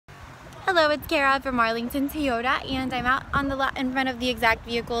Hello, it's Kara from Arlington Toyota, and I'm out on the lot in front of the exact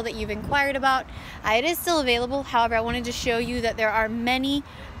vehicle that you've inquired about. It is still available. However, I wanted to show you that there are many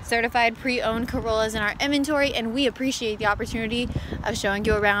certified pre-owned Corollas in our inventory, and we appreciate the opportunity of showing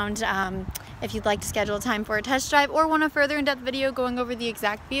you around. If you'd like to schedule a time for a test drive or want a further in-depth video going over the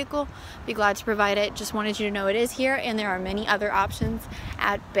exact vehicle, be glad to provide it. Just wanted you to know it is here, and there are many other options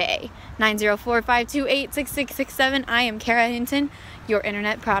at Bay. 904-528-6667. I am Kara Hinton, your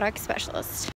internet product specialist.